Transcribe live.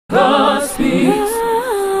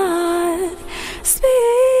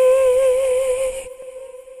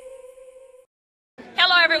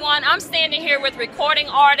standing here with recording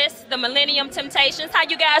artists, the Millennium Temptations. How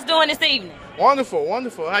you guys doing this evening? Wonderful,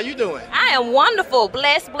 wonderful. How you doing? I am wonderful,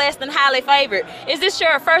 blessed, and highly favored. Is this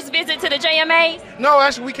your first visit to the JMA? No,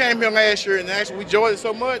 actually, we came here last year, and actually we enjoyed it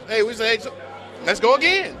so much. Hey, we said, hey, let's go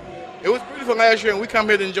again. It was beautiful last year, and we come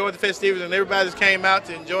here to enjoy the festivities, and everybody just came out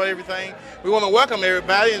to enjoy everything. We want to welcome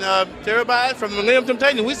everybody, and to everybody from the Millennium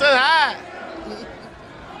Temptations, we said hi.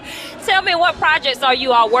 Tell me, what projects are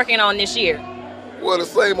you all working on this year? Well, the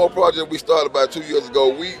same old project we started about 2 years ago.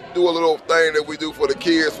 We do a little thing that we do for the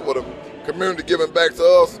kids, for the community giving back to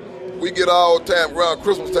us. We get all the time around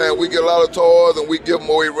Christmas time. We get a lot of toys and we give them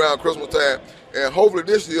away around Christmas time. And hopefully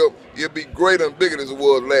this year it'll be greater and bigger than it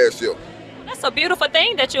was last year. That's a beautiful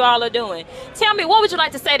thing that you all are doing. Tell me, what would you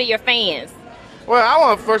like to say to your fans? Well, I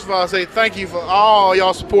want to first of all say thank you for all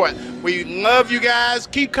y'all support. We love you guys.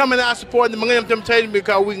 Keep coming out supporting the Millennium Temptations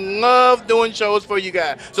because we love doing shows for you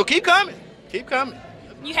guys. So keep coming. Keep coming.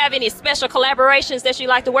 You have any special collaborations that you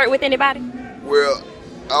like to work with anybody? Well,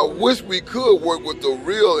 I wish we could work with the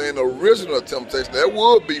real and original Temptation. That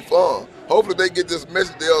would be fun. Hopefully they get this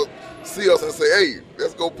message, they'll see us and say, hey,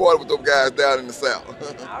 let's go party with those guys down in the South.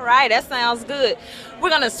 All right, that sounds good. We're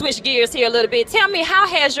going to switch gears here a little bit. Tell me, how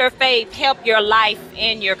has your faith helped your life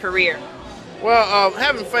and your career? Well,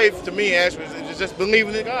 having faith to me actually is just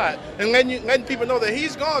believing in God and letting people know that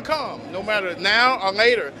He's going to come, no matter now or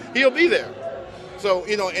later. He'll be there. So,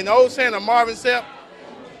 you know, in the old saying of Marvin Sapp,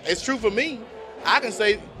 it's true for me. I can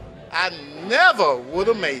say I never would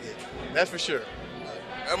have made it. That's for sure.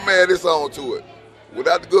 I'm mad this on to it.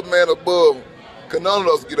 Without the good man above, could none of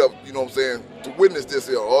us get up, you know what I'm saying, to witness this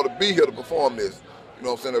here or to be here to perform this. You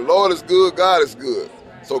know what I'm saying? The Lord is good, God is good.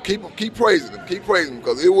 So keep praising Him,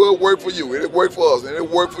 because it will work for you. It'll work for us, and it'll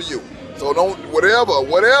work for you. So don't,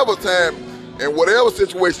 whatever time and whatever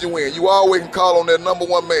situation you're in, you always can call on that number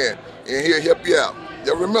one man, and He'll help you out.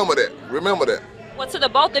 Yeah, remember that. Remember that. Well, to the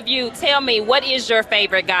both of you, tell me, what is your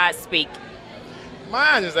favorite GodSpeak?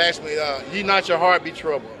 Mine is actually, Ye Not Your Heart Be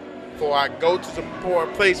Troubled, for I go to support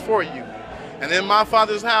a place for you. And in my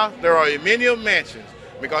Father's house, there are many mansions,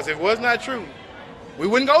 because if it was not true, we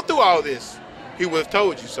wouldn't go through all this. He would have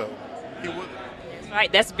told you so. He would. All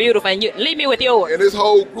right, that's beautiful. And you leave me with yours. And this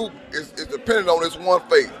whole group is dependent on this one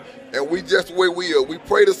faith. And we just the way we are. We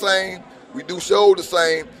pray the same, we do show the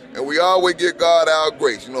same, and we always give God our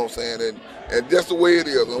grace, you know what I'm saying? And that's the way it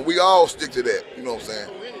is. And we all stick to that, you know what I'm saying?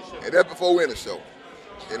 And that's before we end the show.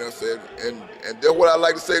 You know what I'm saying? And that's what I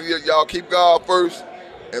like to say to you, y'all keep God first,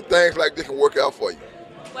 and things like this can work out for you.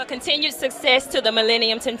 Well, continued success to the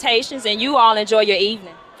Millennium Temptations, and you all enjoy your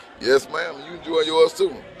evening. Yes, ma'am. You enjoy yours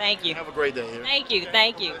too. Thank you. Have a great day. Thank you.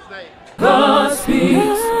 Thank you. God speaks.